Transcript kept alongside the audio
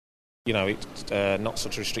it's not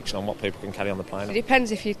such a restriction on what people can carry on the plane. It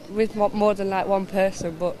depends if you're with more than like one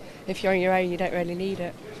person, but if you're on your own, you don't really need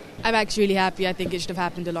it. I'm actually really happy. I think it should have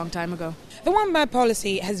happened a long time ago. The one-bag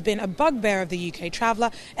policy has been a bugbear of the UK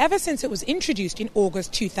traveller ever since it was introduced in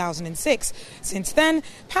August 2006. Since then,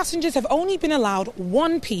 passengers have only been allowed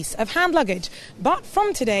one piece of hand luggage. But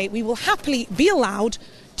from today, we will happily be allowed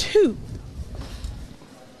two.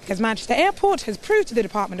 Because Manchester Airport has proved to the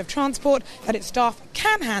Department of Transport that its staff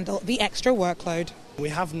can handle the extra workload. We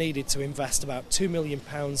have needed to invest about £2 million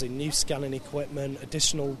in new scanning equipment,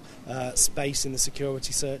 additional space in the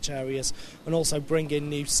security search areas, and also bring in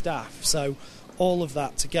new staff. So all of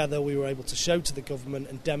that together we were able to show to the government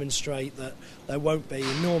and demonstrate that there won't be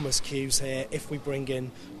enormous queues here if we bring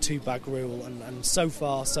in two-bag rule, and so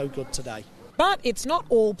far so good today. But it's not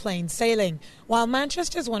all plain sailing. While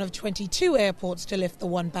Manchester is one of 22 airports to lift the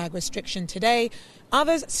one-bag restriction today,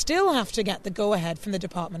 others still have to get the go-ahead from the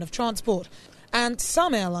Department of Transport. And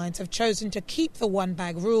some airlines have chosen to keep the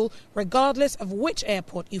one-bag rule regardless of which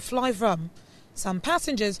airport you fly from. Some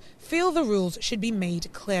passengers feel the rules should be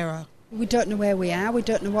made clearer. We don't know where we are. We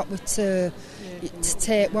don't know what we're to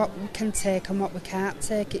take, what we can take and what we can't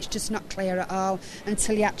take. It's just not clear at all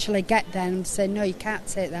until you actually get there and say, no, you can't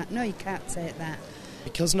take that, no, you can't take that.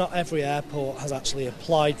 Because not every airport has actually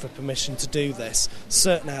applied for permission to do this,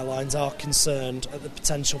 certain airlines are concerned at the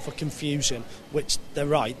potential for confusion, which they're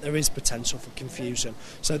right, there is potential for confusion.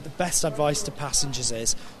 So the best advice to passengers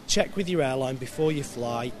is check with your airline before you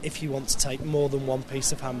fly if you want to take more than one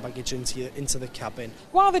piece of hand baggage into the cabin.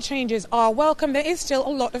 While the changes are welcome, there is still a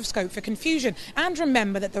lot of scope for confusion. And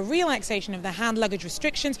remember that the relaxation of the hand luggage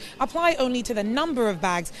restrictions apply only to the number of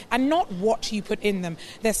bags and not what you put in them.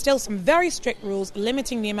 There's still some very strict rules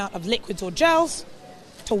limiting the amount of liquids or gels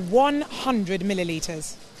to 100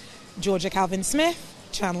 millilitres. Georgia Calvin-Smith,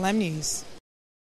 Channel M News.